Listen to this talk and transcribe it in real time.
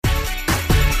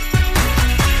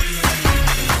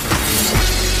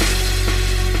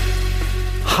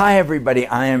Hi, everybody.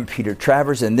 I am Peter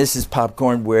Travers, and this is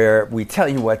Popcorn, where we tell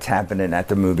you what's happening at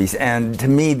the movies. And to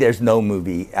me, there's no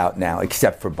movie out now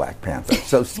except for Black Panther.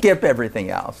 So skip everything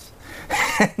else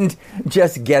and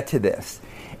just get to this.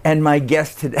 And my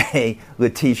guest today,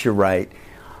 Letitia Wright,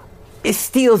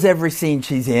 steals every scene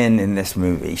she's in this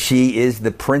movie. She is the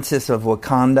Princess of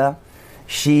Wakanda.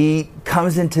 She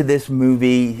comes into this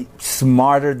movie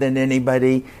smarter than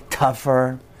anybody,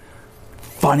 tougher,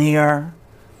 funnier.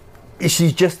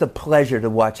 She's just a pleasure to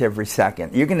watch every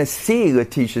second. You're going to see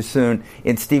Letitia soon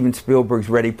in Steven Spielberg's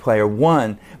Ready Player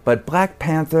One, but Black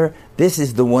Panther, this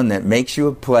is the one that makes you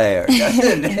a player,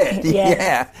 doesn't it?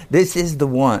 Yeah, this is the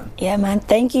one. Yeah, man,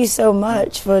 thank you so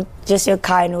much for just your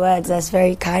kind words. That's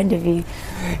very kind of you.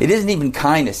 It isn't even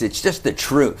kindness, it's just the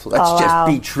truth. Let's just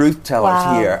be truth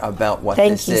tellers here about what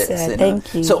this is. Sir.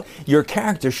 Thank you. So your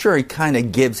character, sure, he kind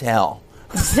of gives hell.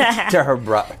 To her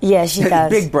brother. Yeah, she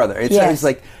does. Big brother. It's always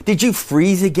like, did you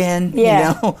freeze again?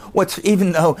 Yeah. You know?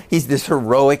 Even though he's this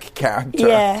heroic character,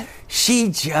 yeah, she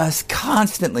just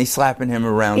constantly slapping him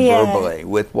around verbally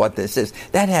with what this is.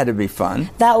 That had to be fun.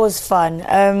 That was fun.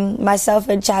 Myself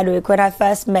and Chadwick, when I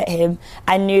first met him,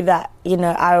 I knew that, you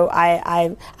know,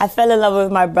 I fell in love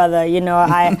with my brother. You know,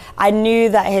 I knew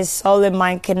that his soul and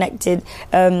mind connected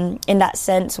in that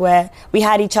sense where we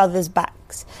had each other's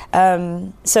backs.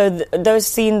 So those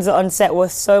scenes on set were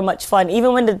so much fun.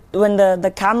 Even when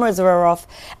the cameras were off,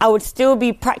 I would still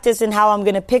be practicing how I'm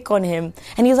going to pick on him.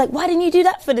 And he was like, why didn't you do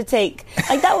that for the take?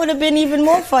 Like, that would have been even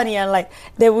more funny. And like,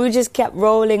 we just kept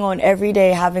rolling on every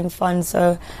day, having fun.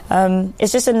 So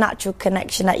it's just a natural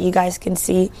connection that you guys can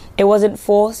see. It wasn't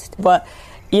forced, but,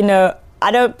 you know, I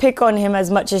don't pick on him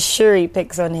as much as Shuri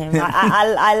picks on him.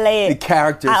 I lay it. The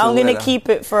characters. I'm going to keep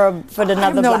it for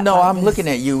another. No, I'm looking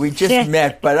at you. We just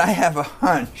met, but I have a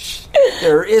hunch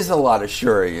there is a lot of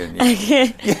Shuri in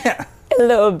you. Yeah, a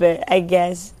little bit, I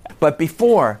guess. But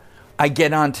before I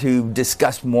get on to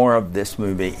discuss more of this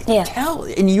movie, tell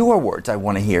in your words. I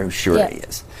want to hear who Shuri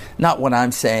is, not what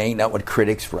I'm saying, not what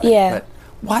critics write,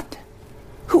 but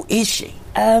who is she?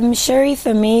 Shuri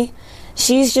for me.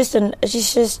 She's just an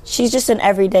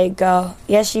everyday girl.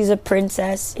 Yes, she's a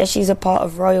princess. Yes, she's a part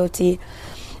of royalty.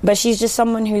 But she's just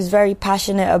someone who's very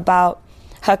passionate about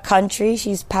her country.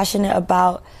 She's passionate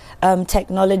about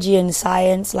technology and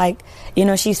science. Like, you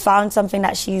know, she's found something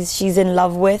that she's in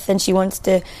love with, and she wants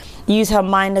to use her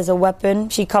mind as a weapon.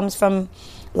 She comes from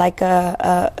like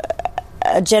a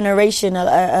generational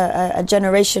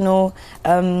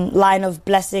line of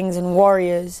blessings and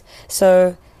warriors.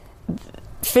 So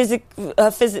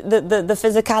the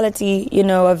physicality, you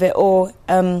know, of it all,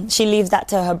 she leaves that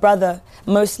to her brother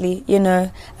mostly, you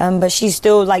know, but she's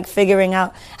still like figuring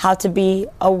out how to be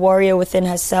a warrior within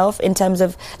herself in terms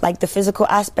of like the physical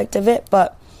aspect of it.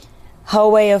 But her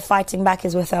way of fighting back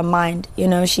is with her mind, you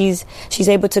know. She's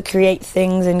able to create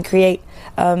things and create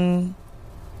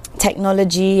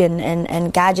technology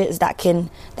and gadgets that can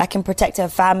protect her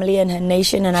family and her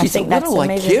nation, and I think that's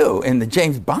amazing. She's a little like Q in the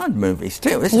James Bond movies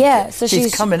too, isn't she? Yeah, so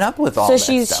she's coming up with all that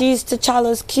stuff. So she's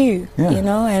T'Challa's Q, you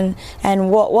know, and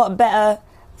what better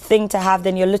thing to have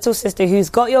than your little sister who's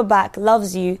got your back,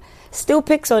 loves you, still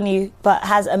picks on you, but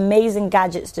has amazing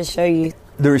gadgets to show you.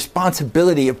 The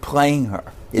responsibility of playing her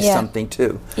is something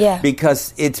too,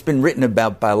 because it's been written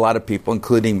about by a lot of people,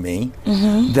 including me,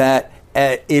 that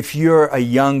if you're a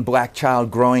young black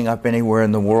child growing up anywhere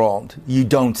in the world, you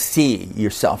don't see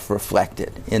yourself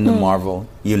reflected in the Marvel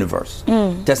universe.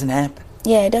 It doesn't happen.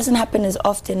 Yeah, it doesn't happen as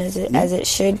often as it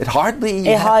should. It hardly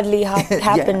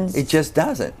happens. It just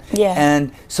doesn't. Yeah.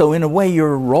 And so in a way,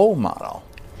 you're a role model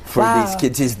for these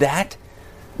kids. Is that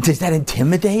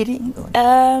intimidating?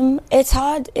 It's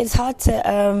hard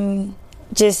to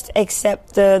just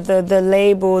accept the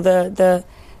label, the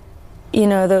you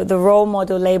know, the role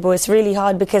model label. It's really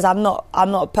hard because I'm not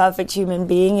a perfect human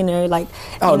being, you know, like,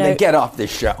 then get off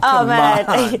this show. Come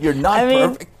on. You're not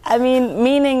perfect. I mean,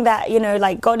 meaning that, you know,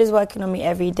 like, God is working on me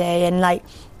every day, and like,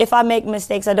 if I make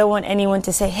mistakes, I don't want anyone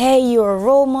to say, hey, you're a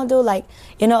role model, like,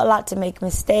 you're not allowed to make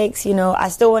mistakes, you know. I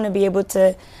still want to be able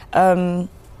to learn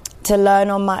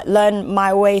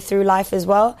my way through life as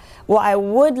well. What I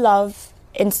would love,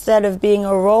 instead of being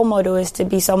a role model, is to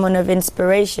be someone of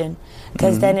inspiration,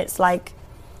 because then it's like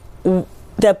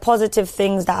the positive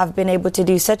things that I've been able to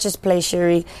do, such as play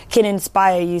Shuri, can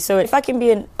inspire you. So if I can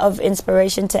be of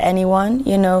inspiration to anyone,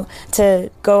 you know,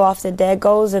 to go after their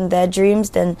goals and their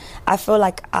dreams, then I feel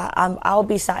like I'll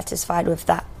be satisfied with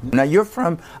that. Now, you're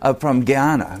from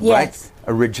Guyana, right?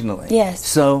 Originally. Yes.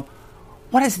 So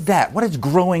what is that? What is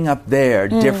growing up there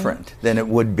different than it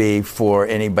would be for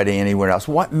anybody anywhere else?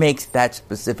 What makes that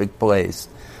specific place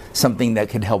something that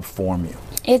could help form you?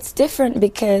 It's different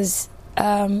because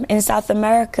in South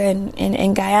America,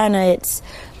 in Guyana, it's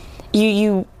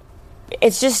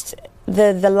it's just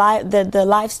the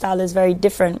lifestyle is very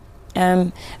different.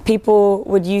 People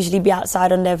would usually be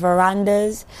outside on their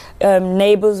verandas.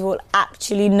 Neighbors will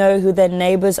actually know who their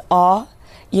neighbors are.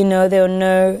 You know, they'll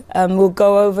know. We'll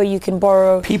go over. You can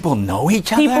borrow. People know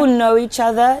each other. People know each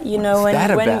other. You know, What's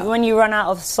that about? when you run out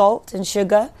of salt and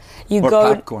sugar, you or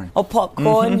go popcorn. or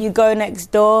popcorn. You go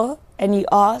next door and you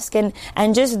ask, and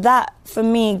just that for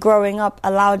me, growing up,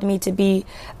 allowed me to be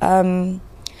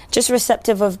just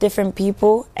receptive of different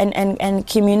people and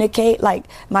communicate. Like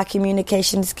my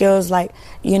communication skills, like,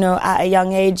 you know, at a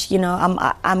young age, you know,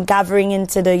 I'm gathering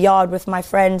into the yard with my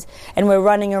friends and we're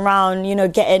running around, you know,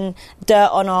 getting dirt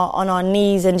on our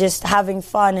knees and just having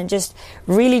fun and just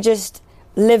really just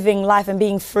living life and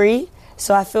being free.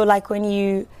 So I feel like when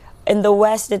you in the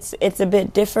West, it's a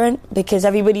bit different because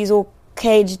everybody's all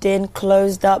caged in,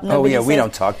 closed up. Nobody we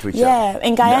don't talk to each other. Yeah,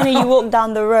 in Guyana, you walk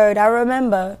down the road. I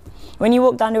remember when you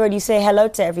walk down the road, you say hello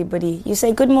to everybody. You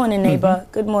say, good morning, neighbor.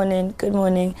 Good morning, good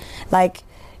morning. Like,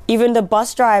 even the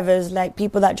bus drivers, like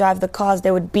people that drive the cars,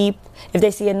 they would beep. If they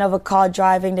see another car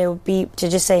driving, they would beep to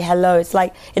just say hello. It's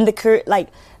like,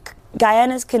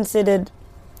 Guyana's considered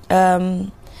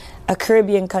a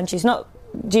Caribbean country. It's not,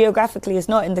 geographically, it's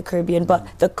not in the Caribbean, but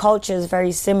the culture is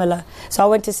very similar. So I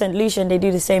went to St. Lucia and they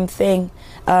do the same thing.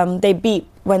 They beep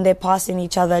when they're passing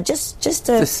each other, just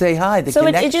to say hi. So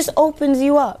it just opens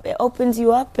you up. It opens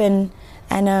you up, and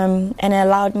it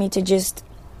allowed me to just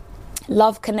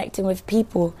love connecting with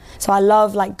people. So I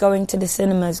love like going to the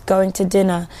cinemas, going to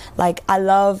dinner. Like I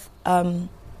love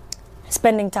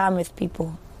spending time with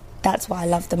people. That's what I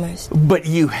love the most. But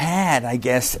you had, I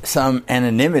guess, some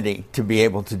anonymity to be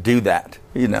able to do that,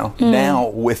 you know. Now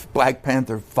with Black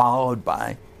Panther followed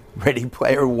by Ready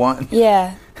Player One.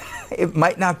 Yeah. It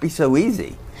might not be so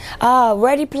easy.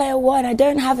 Ready Player One, I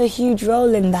don't have a huge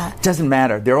role in that. Doesn't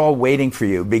matter. They're all waiting for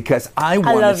you because I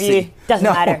want to see. I love you. Doesn't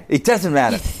matter. It doesn't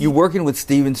matter. You're working with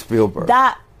Steven Spielberg.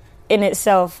 That in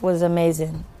itself was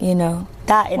amazing, you know.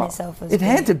 That in itself was It great.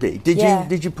 had to be.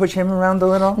 Did you push him around a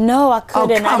little? No, I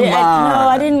couldn't. Oh, come on.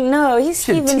 I didn't know. He's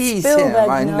Steven Spielberg. Him.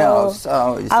 I know.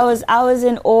 So I was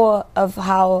in awe of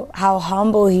how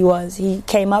humble he was. He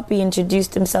came up, he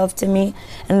introduced himself to me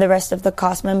and the rest of the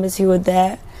cast members who were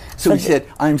there. So he said,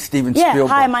 I'm Steven Spielberg. Yeah,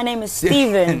 hi, my name is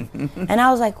Steven. And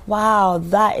I was like, wow,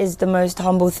 that is the most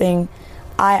humble thing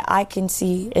I can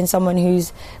see in someone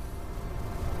who's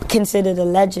considered a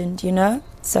legend, you know?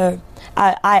 So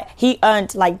he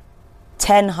earned like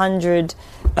 1,000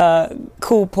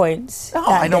 cool points. No,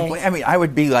 I don't blame. I mean, I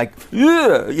would be like,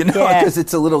 yeah, you know, because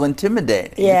it's a little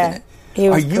intimidating. Yeah. Isn't it?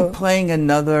 Are you playing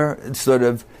another sort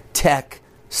of tech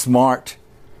smart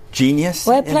genius?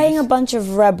 We're playing a bunch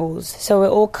of rebels, so we're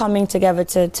all coming together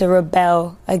to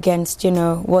rebel against, you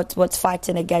know, what's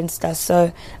fighting against us.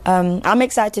 So I'm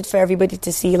excited for everybody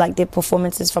to see like the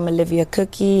performances from Olivia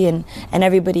Cookie and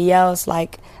everybody else,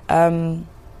 like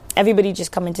everybody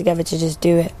just coming together to just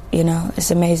do it, you know.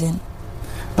 It's amazing.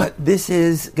 But this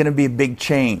is going to be a big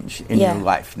change in your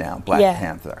life now, Black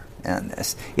Panther, and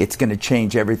it's going to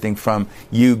change everything from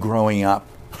you growing up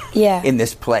in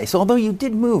this place. Although you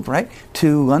did move, right,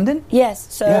 to London?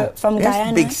 Yes, so from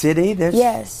Guyana. Big city.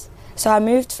 Yes. So I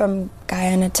moved from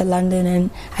Guyana to London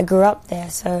and I grew up there.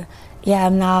 So, yeah,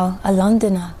 I'm now a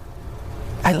Londoner.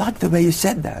 I like the way you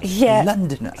said that. Yeah.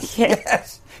 Londoner. Yeah.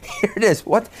 Yes. Here it is.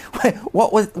 What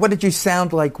did you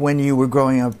sound like when you were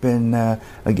growing up in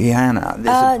Guyana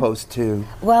as opposed to...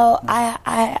 Well,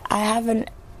 I haven't...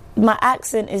 My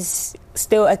accent is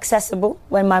still accessible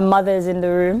when my mother is in the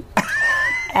room.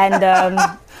 And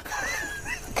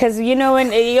because you know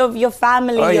when your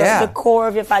family, the core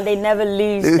of your family, they never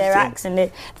lose their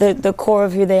accent. The core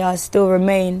of who they are still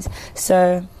remains.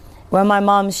 So when my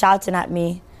mom's shouting at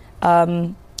me,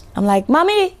 I'm like,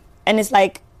 "Mommy," and it's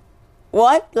like,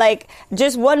 "What?" Like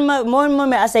just one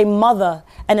moment I say "mother,"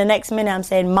 and the next minute I'm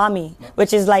saying "mommy,"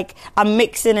 which is like I'm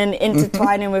mixing and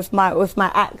intertwining with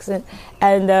my accent.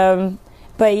 And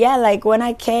but yeah, like when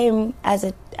I came as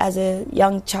a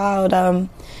young child,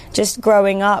 just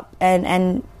growing up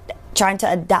and trying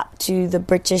to adapt to the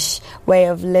British way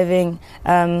of living,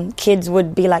 kids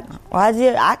would be like, why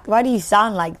do you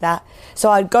sound like that?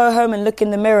 So I'd go home and look in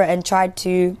the mirror and try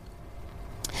to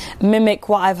mimic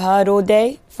what I've heard all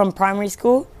day from primary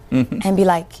school and be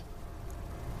like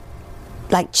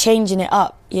changing it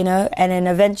up, you know? And then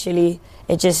eventually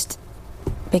it just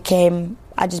became,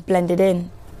 I just blended in.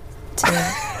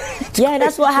 Yeah,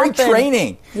 that's what happened. Great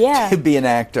training to be an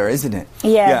actor, isn't it?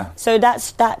 Yeah. So that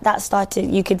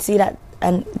started, you could see that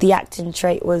and the acting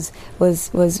trait was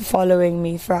following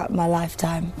me throughout my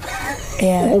lifetime.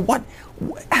 Yeah. Well,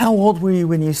 how old were you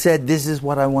when you said, this is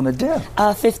what I want to do?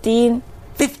 15.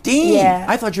 15? Yeah.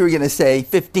 I thought you were going to say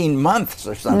 15 months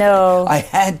or something. No. I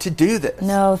had to do this.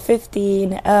 No,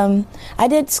 15. I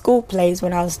did school plays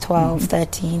when I was 12,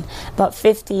 13. But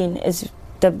 15 is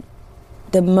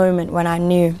the moment when I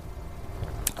knew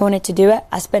I wanted to do it.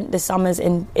 I spent the summers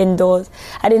indoors.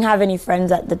 I didn't have any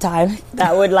friends at the time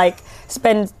that would like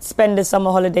spend the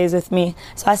summer holidays with me.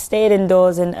 So I stayed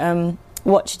indoors and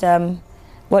watched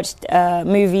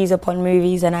movies upon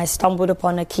movies, and I stumbled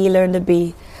upon Aquila and the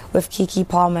Bee with Keke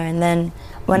Palmer, and then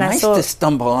when I saw to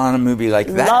stumble on a movie like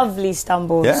that. Lovely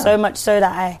stumble, Yeah. so much so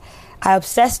that I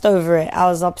obsessed over it. I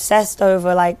was obsessed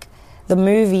over like the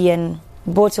movie and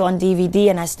bought it on DVD,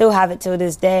 and I still have it till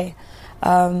this day.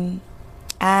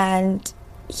 And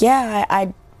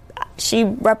yeah, she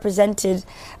represented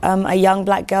a young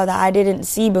black girl that I didn't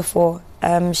see before.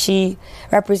 She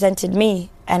represented me,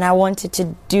 and I wanted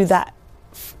to do that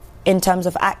in terms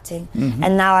of acting.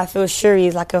 And now I feel Shuri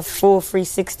is like a full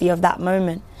 360 of that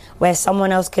moment, where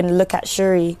someone else can look at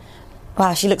Shuri.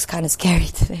 Wow, she looks kind of scary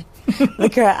today.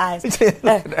 Look at her eyes.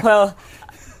 Well,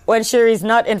 when Shuri's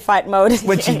not in fight mode.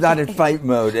 When she's not in fight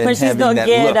mode and when she's having not that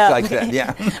geared look up. like that,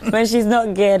 yeah. When she's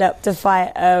not geared up to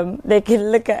fight, they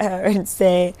can look at her and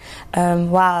say,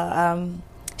 wow,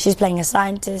 she's playing a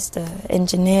scientist, an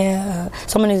engineer,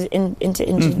 someone who's into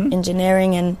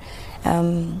engineering and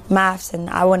maths, and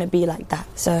I want to be like that.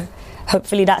 So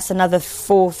hopefully that's another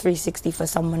full 360 for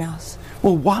someone else.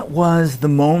 Well, what was the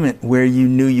moment where you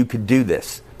knew you could do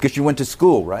this? Because you went to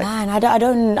school, right? Man,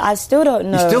 I still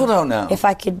don't know. You still don't know? If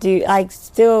I could do, I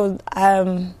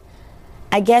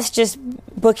guess just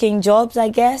booking jobs, I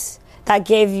guess. That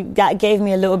gave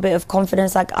me a little bit of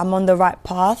confidence, like I'm on the right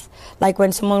path. Like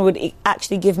when someone would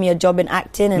actually give me a job in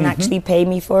acting and actually pay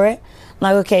me for it. I'm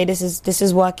like, okay, this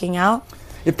is working out.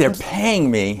 If they're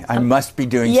paying me, I must be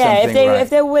doing something right.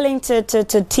 If they're willing to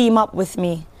team up with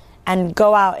me and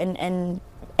go out and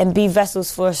be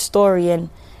vessels for a story,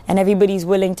 and everybody's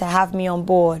willing to have me on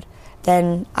board,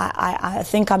 then I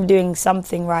think I'm doing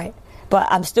something right. But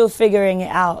I'm still figuring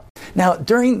it out. Now,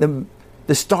 during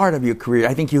the start of your career,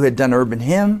 I think you had done Urban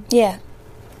Hymn. Yeah.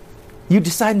 You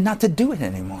decided not to do it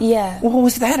anymore. Yeah. What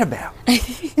was that about?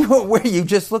 Where you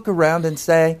just look around and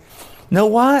say, know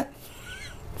what?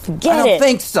 Forget I it. don't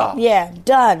think so. Yeah,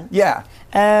 done. Yeah.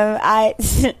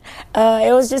 It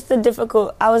was just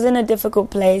I was in a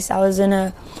difficult place. I was in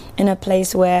a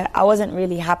place where I wasn't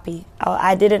really happy.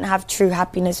 I didn't have true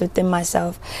happiness within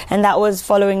myself, and that was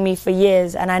following me for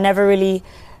years, and I never really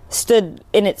stood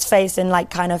in its face and like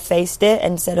kind of faced it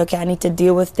and said, okay, I need to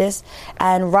deal with this.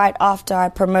 And right after I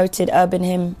promoted Urban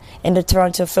Hymn in the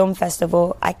Toronto Film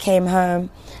Festival, I came home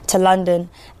to London,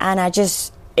 and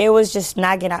it was just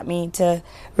nagging at me to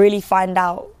really find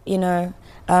out,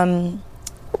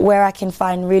 where I can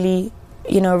find really,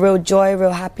 real joy,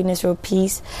 real happiness, real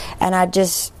peace. And I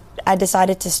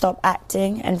decided to stop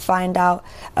acting and find out,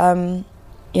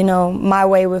 my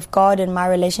way with God and my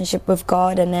relationship with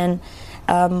God. And then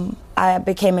I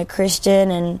became a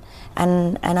Christian, and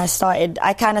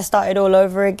I kind of started all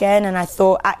over again. And I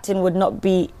thought acting would not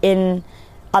be in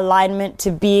alignment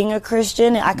to being a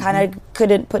Christian. I kind of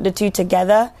couldn't put the two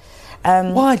together.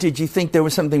 Why did you think there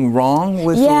was something wrong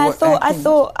with? Yeah, I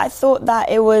thought that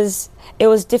it was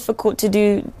difficult to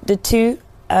do the two.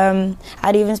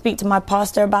 I'd even speak to my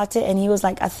pastor about it, and he was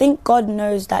like, I think God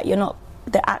knows that you're not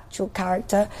the actual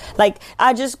character. Like,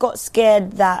 I just got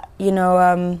scared that,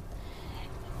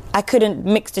 I couldn't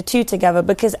mix the two together,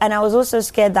 and I was also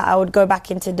scared that I would go back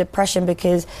into depression,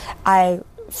 because I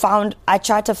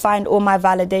tried to find all my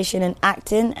validation in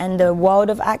acting and the world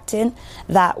of acting,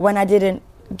 that when I didn't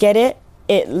get it,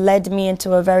 it led me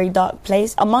into a very dark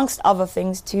place, amongst other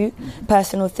things too,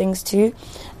 personal things too.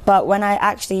 But when I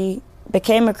actually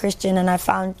became a Christian and I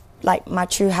found like my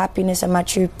true happiness and my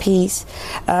true peace,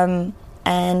 and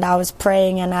I was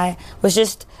praying, and I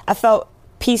felt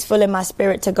peaceful in my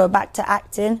spirit to go back to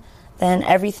acting, then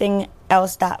everything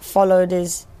else that followed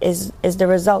is the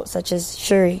result, such as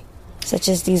Shuri, such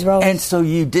as these roles. And so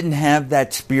you didn't have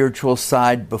that spiritual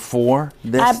side before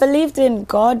this? I believed in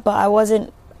God, but I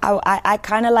wasn't. I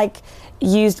kind of like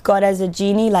used God as a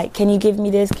genie, like, can you give me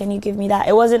this, can you give me that?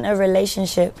 It wasn't a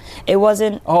relationship. It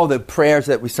wasn't... Oh, the prayers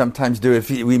that we sometimes do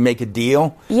if we make a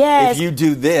deal? Yeah. If you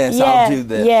do this, yeah, I'll do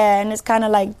this. Yeah, and it's kind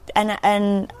of like...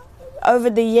 And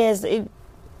over the years, it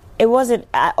wasn't...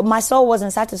 my soul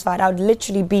wasn't satisfied. I would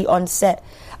literally be on set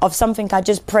of something I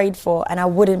just prayed for, and I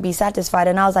wouldn't be satisfied.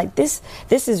 And I was like, this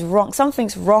is wrong.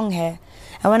 Something's wrong here.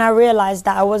 And when I realized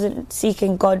that I wasn't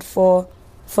seeking God for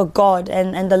for God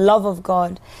and the love of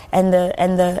God and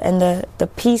the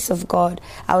peace of God.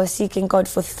 I was seeking God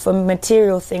for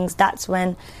material things. That's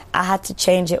when I had to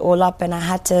change it all up, and I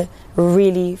had to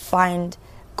really find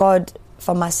God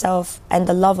for myself and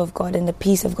the love of God and the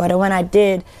peace of God. And when I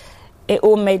did, it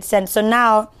all made sense. So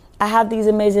now I have these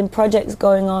amazing projects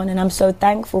going on, and I'm so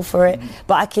thankful for it.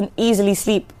 But I can easily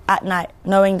sleep at night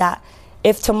knowing that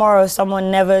if tomorrow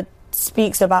someone never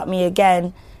speaks about me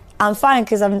again, I'm fine,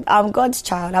 because I'm God's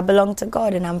child. I belong to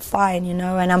God, and I'm fine, you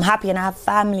know, and I'm happy, and I have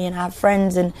family, and I have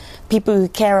friends and people who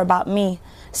care about me.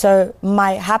 So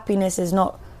my happiness is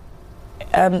not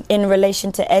in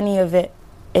relation to any of it.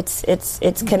 It's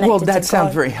connected. Well, that to sounds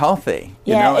God. very healthy.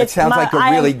 You Yeah, know, it sounds like a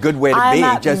really good way to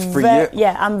be, just for you.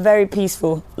 Yeah, I'm very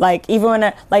peaceful. Like, even when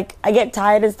I get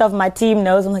tired and stuff, my team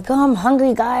knows. I'm like, oh, I'm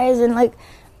hungry, guys, and like,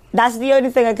 that's the only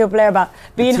thing I complain about.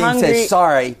 Being the team hungry. Says,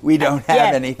 sorry, we don't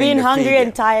have anything. Being to hungry feed you.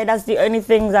 and tired. That's the only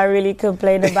things I really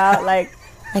complain about. like,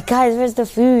 guys, where's the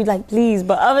food? Like, please.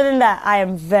 But other than that, I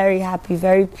am very happy,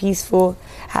 very peaceful.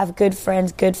 Have good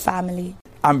friends, good family.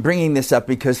 I'm bringing this up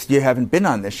because you haven't been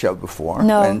on this show before.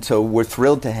 No. And so we're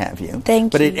thrilled to have you.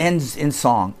 Thank but you. But it ends in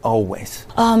song, always.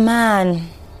 Oh, man.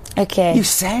 Okay. You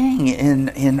sang in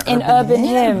Urban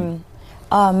Hymn.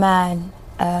 Oh, man.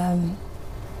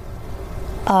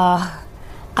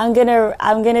 I'm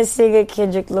gonna sing a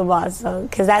Kendrick Lamar song,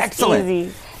 because that's Excellent.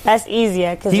 easy. That's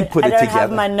easier, because He put I it don't together.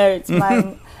 have my notes.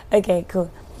 Okay, cool.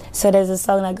 So there's a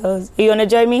song that goes, you wanna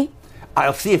join me?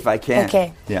 I'll see if I can.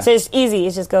 Okay. Yeah. So it's easy.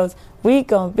 It just goes, we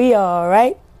gonna be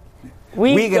alright.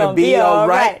 We gonna be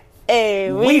alright.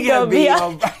 Hey, we gonna be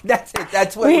alright. That's it.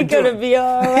 That's what We we're gonna doing. be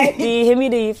alright. Do you hear me?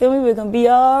 Do you feel me? We're gonna be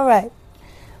alright.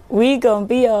 We gonna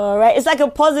be alright. It's like a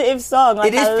positive song.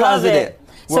 Like, It is I love positive. it.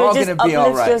 We're So all it just gonna be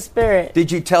uplifts alright. your spirit.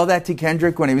 Did you tell that to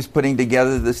Kendrick when he was putting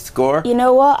together the score? You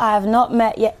know what? I have not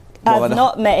met yet. Well, I've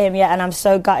not met him yet, and I'm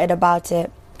so gutted about it,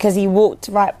 because he walked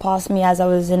right past me as I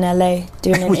was in LA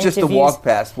doing an It was just a interviews. walk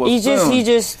past. Well, He soon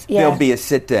just, yeah. there'll be a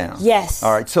sit down. Yes.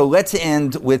 All right. So let's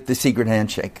end with the secret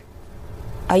handshake.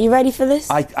 Are you ready for this?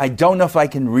 I don't know if I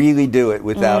can really do it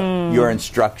without your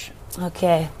instruction.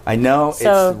 Okay. I know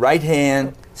So- it's right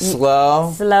hand,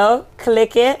 slow, Slow,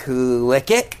 click it, click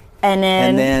it, and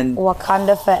And then then-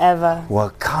 Wakanda forever.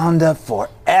 Wakanda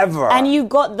forever. And you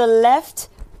got the left.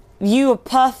 You were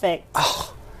perfect.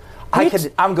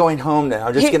 I'm going home now.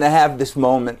 I'm just going to have this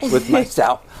moment with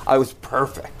myself. I was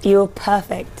perfect. You were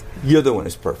perfect. You're the one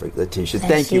who's perfect, Letitia.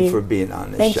 Thank you you. for being on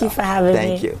this Thank show. you for having me.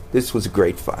 Thank you. This was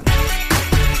great fun.